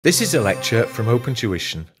This is a lecture from Open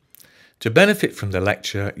Tuition. To benefit from the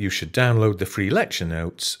lecture, you should download the free lecture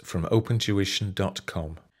notes from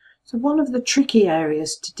opentuition.com. So one of the tricky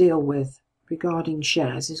areas to deal with regarding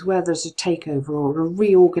shares is where there's a takeover or a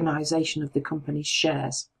reorganisation of the company's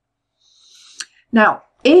shares. Now,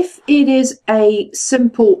 if it is a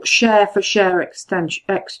simple share-for-share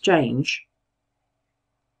exchange,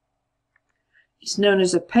 it's known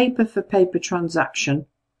as a paper-for-paper transaction.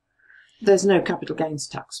 There's no capital gains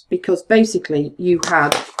tax because basically you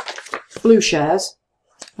had blue shares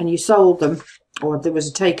and you sold them, or there was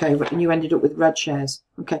a takeover and you ended up with red shares.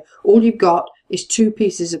 Okay, all you've got is two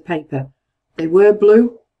pieces of paper. They were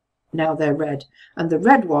blue, now they're red, and the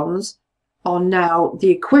red ones are now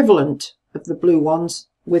the equivalent of the blue ones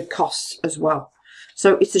with costs as well.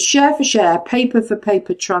 So it's a share for share, paper for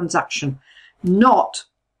paper transaction, not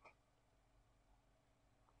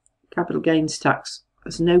capital gains tax,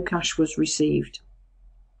 as no cash was received.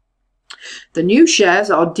 The new shares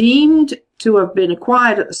are deemed to have been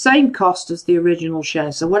acquired at the same cost as the original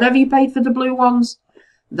shares. So whatever you paid for the blue ones,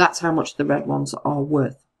 that's how much the red ones are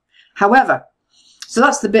worth. However, so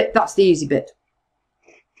that's the easy bit.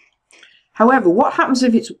 However, what happens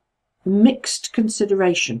if it's mixed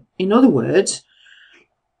consideration? In other words,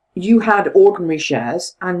 you had ordinary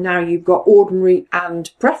shares and now you've got ordinary and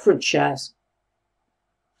preference shares.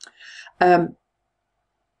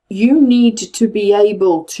 You need to be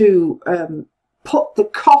able to put the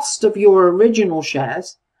cost of your original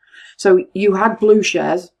shares. So you had blue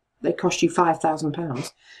shares, they cost you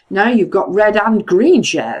 £5,000. Now you've got red and green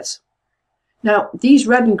shares. Now these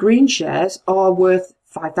red and green shares are worth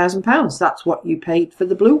 £5,000. That's what you paid for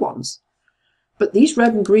the blue ones. But these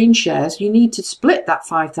red and green shares, you need to split that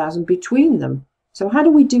 5,000 between them. So how do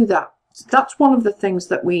we do that? That's one of the things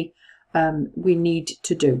that we need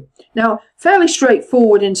to do. Now, fairly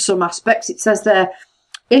straightforward in some aspects. It says there,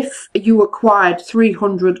 if you acquired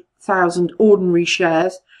 300,000 ordinary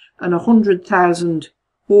shares and 100,000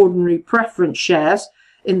 ordinary preference shares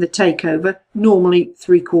in the takeover, normally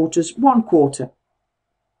 3/4, 1/4.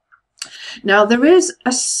 Now, there is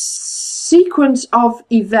a sequence of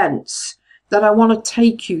events that I want to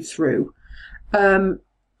take you through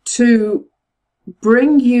to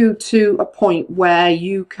bring you to a point where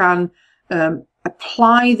you can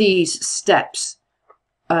apply these steps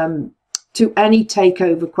to any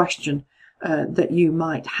takeover question that you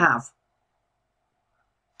might have.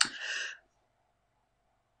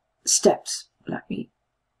 Steps. Let me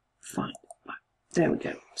find. There we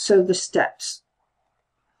go. So the steps.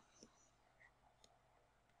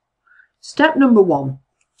 Step number 1.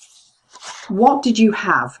 What did you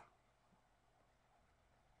have?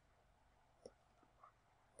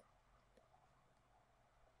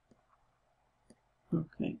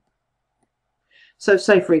 Okay. So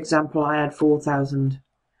say for example I had 4,000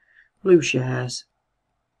 blue shares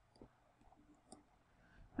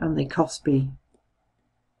and they cost me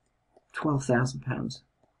 £12,000.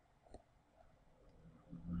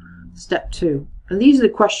 Step 2. And these are the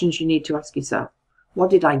questions you need to ask yourself. What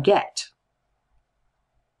did I get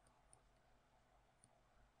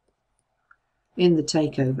in the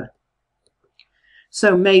takeover?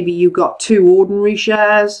 So maybe you got 2 ordinary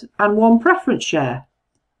shares and 1 preference share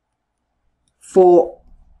for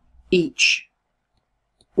each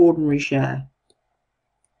ordinary share.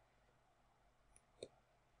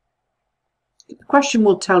 The question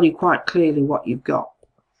will tell you quite clearly what you've got.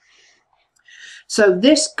 So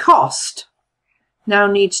this cost now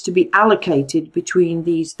needs to be allocated between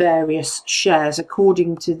these various shares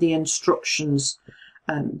according to the instructions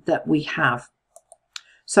that we have.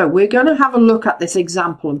 So we're going to have a look at this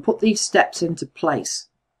example and put these steps into place.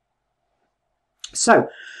 So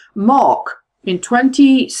Mark in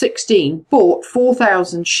 2016 bought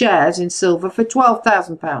 4,000 shares in silver for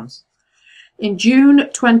 £12,000. In June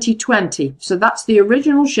 2020, so that's the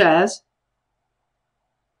original shares,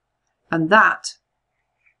 and that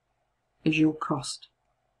is your cost.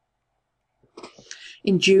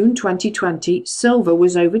 In June 2020, silver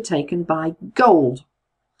was overtaken by gold,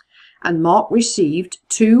 and Mark received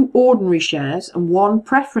 2 ordinary shares and 1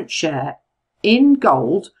 preference share in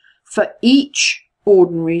gold for each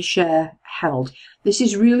ordinary share held. This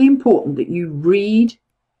is really important that you read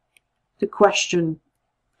the question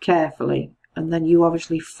carefully and then you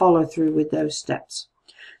obviously follow through with those steps.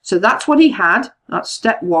 So that's what he had. That's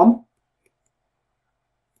step 1.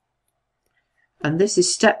 And this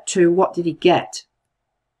is step 2. What did he get?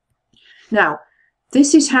 Now,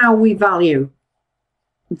 this is how we value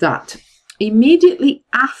that. Immediately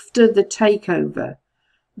after the takeover,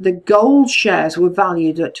 the gold shares were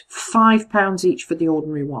valued at £5 each for the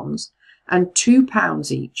ordinary ones and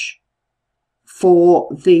 £2 each for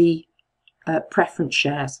the preference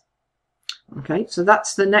shares. Okay, so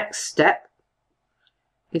that's the next step,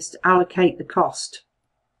 is to allocate the cost.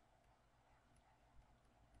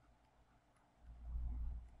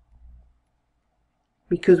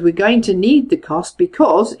 Because we're going to need the cost,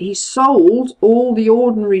 because he sold all the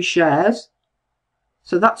ordinary shares.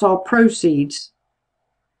 So that's our proceeds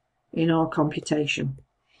in our computation.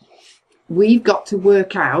 We've got to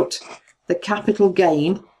work out the capital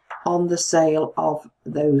gain on the sale of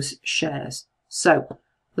those shares. So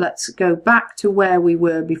let's go back to where we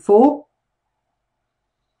were before.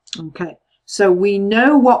 Okay, so we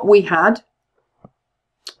know what we had.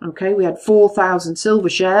 Okay, we had 4,000 silver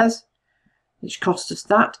shares, which cost us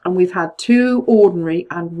that, and we've had 2 ordinary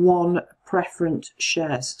and 1 preference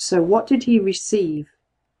shares. So what did he receive?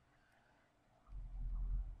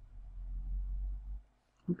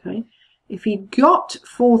 Okay, if he got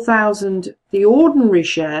 4,000 the ordinary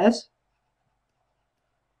shares,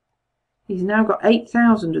 he's now got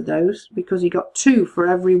 8,000 of those, because he got 2 for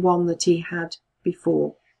every one that he had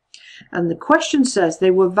before. And the question says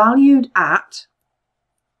they were valued at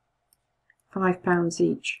 £5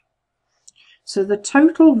 each. So the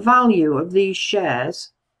total value of these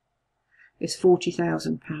shares is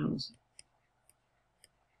 £40,000.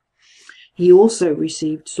 He also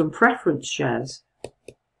received some preference shares.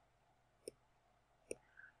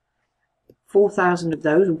 4,000 of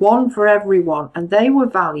those, 1 for every one, and they were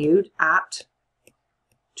valued at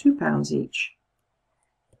 £2 each.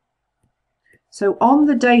 So on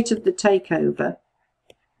the date of the takeover,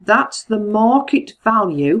 that's the market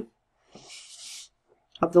value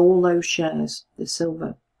of all those shares, the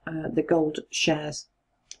silver, the gold shares.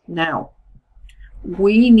 Now,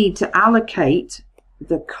 we need to allocate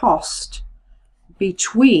the cost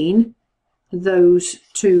between those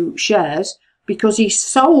 2 shares, because he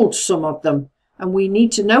sold some of them, and we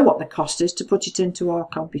need to know what the cost is to put it into our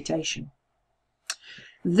computation.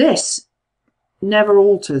 This never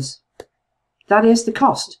alters. That is the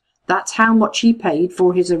cost. That's how much he paid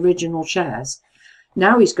for his original shares.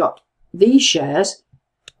 Now he's got these shares.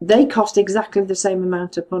 They cost exactly the same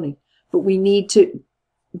amount of money, but we need to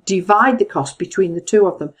divide the cost between the 2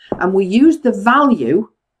 of them, and we use the value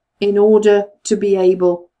in order to be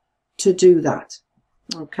able to do that.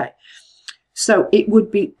 Okay, so it would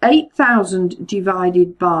be 8,000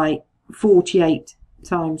 divided by 48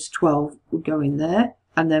 times 12 would go in there,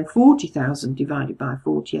 and then 40,000 divided by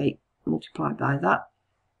 48 multiplied by that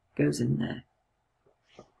goes in there.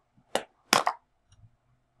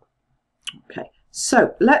 Okay,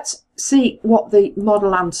 so let's see what the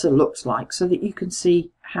model answer looks like, so that you can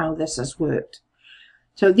see how this has worked.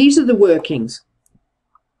 So these are the workings.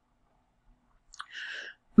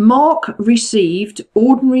 Mark received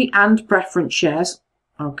ordinary and preference shares,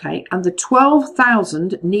 okay, and the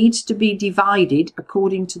 12,000 needs to be divided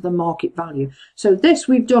according to the market value. So this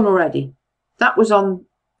we've done already. That was on,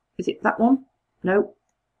 is it that one? No,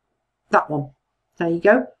 that one. There you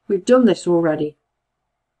go. We've done this already.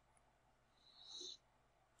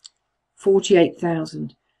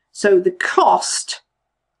 48,000. So the cost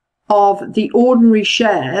of the ordinary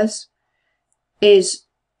shares is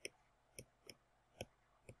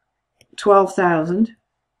 12,000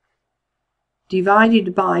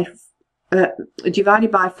 divided by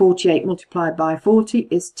 48 multiplied by 40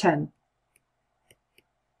 is 10,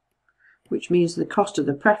 which means the cost of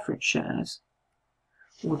the preference shares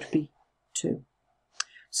would be 2.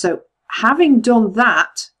 So having done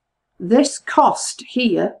that, this cost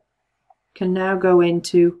here can now go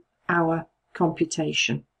into our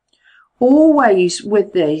computation. Always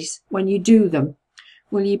with these, when you do them,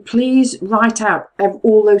 will you please write out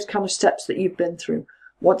all those kind of steps that you've been through?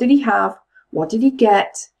 What did he have? What did he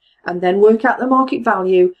get? And then work out the market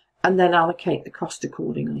value, and then allocate the cost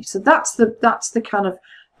accordingly. So that's the kind of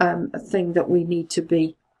thing that we need to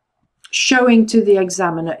be showing to the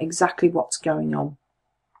examiner exactly what's going on.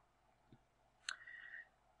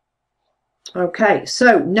 Okay,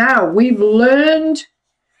 so now we've learned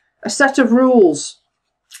a set of rules.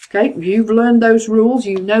 Okay, you've learned those rules,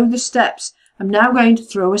 you know the steps. I'm now going to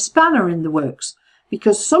throw a spanner in the works,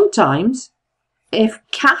 because sometimes if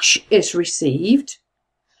cash is received,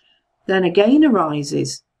 then a gain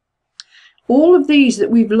arises. All of these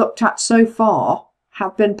that we've looked at so far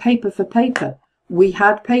have been paper for paper. We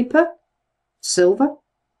had paper, silver,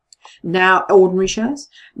 now ordinary shares.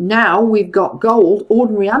 Now we've got gold,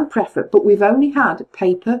 ordinary and preferred, but we've only had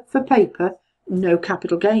paper for paper, no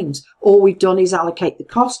capital gains. All we've done is allocate the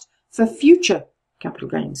cost for future capital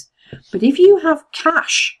gains. But if you have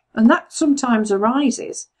cash, and that sometimes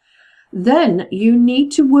arises, then you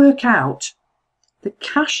need to work out the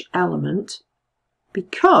cash element,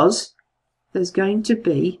 because there's going to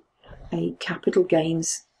be a capital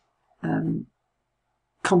gains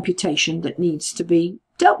computation that needs to be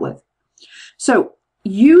dealt with. So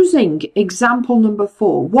using example number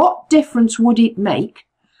 4, what difference would it make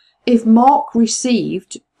if Mark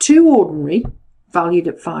received 2 ordinary valued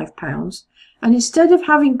at £5 and instead of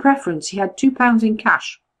having preference he had £2 in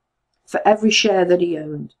cash for every share that he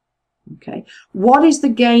owned? Okay, what is the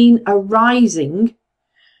gain arising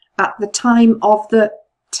at the time of the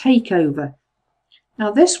takeover?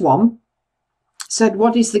 Now this one said,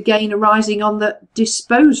 what is the gain arising on the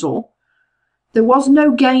disposal? There was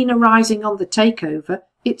no gain arising on the takeover.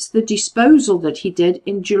 It's the disposal that he did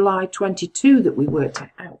in July 22 that we worked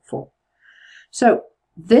out for. So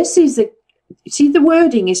this is see, the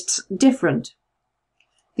wording is different.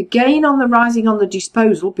 The gain on the rising on the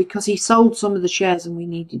disposal, because he sold some of the shares and we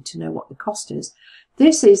needed to know what the cost is.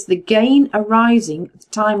 This is the gain arising at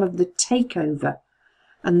the time of the takeover.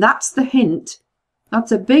 And that's the hint.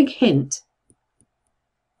 That's a big hint.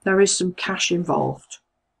 There is some cash involved.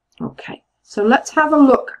 Okay, so let's have a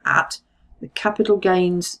look at the capital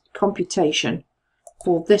gains computation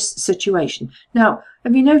for this situation. Now,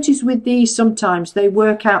 have you noticed with these sometimes they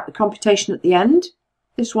work out the computation at the end?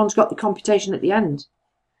 This one's got the computation at the end.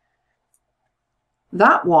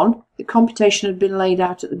 That one, the computation had been laid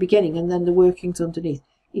out at the beginning and then the workings underneath.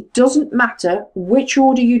 It doesn't matter which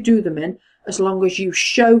order you do them in, as long as you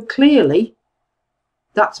show clearly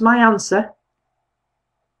that's my answer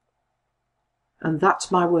and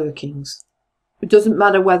that's my workings. It doesn't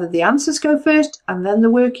matter whether the answers go first and then the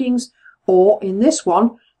workings, or in this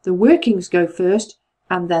one, the workings go first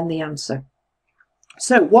and then the answer.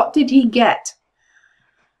 So what did he get?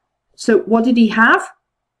 So what did he have?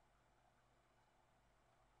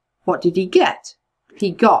 What did he get?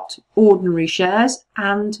 He got ordinary shares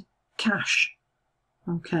and cash.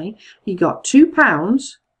 Okay, he got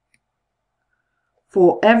 £2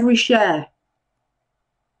 for every share.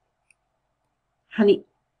 And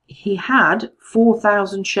he had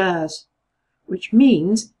 4,000 shares, which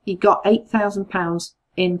means he got £8,000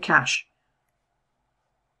 in cash.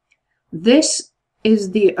 This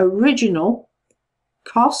is the original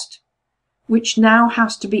cost, which now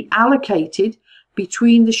has to be allocated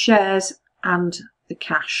between the shares and the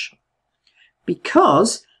cash,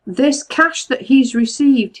 because this cash that he's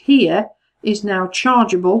received here is now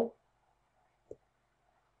chargeable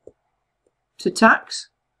to tax,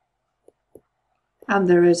 and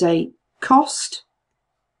there is a cost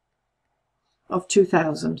of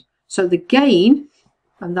 2,000. So the gain,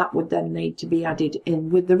 and that would then need to be added in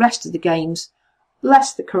with the rest of the gains,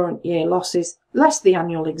 less the current year losses, less the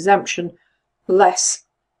annual exemption, less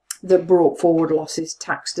the brought forward losses,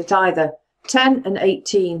 taxed at either 10 and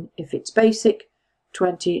 18 if it's basic,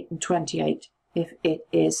 20 and 28 if it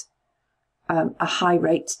is a high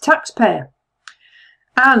rate taxpayer.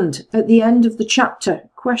 And at the end of the chapter,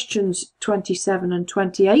 questions 27 and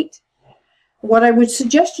 28, what I would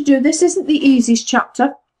suggest you do, this isn't the easiest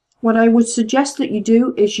chapter. What I would suggest that you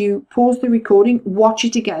do is you pause the recording, watch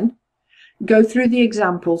it again, go through the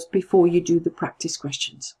examples before you do the practice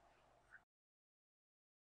questions.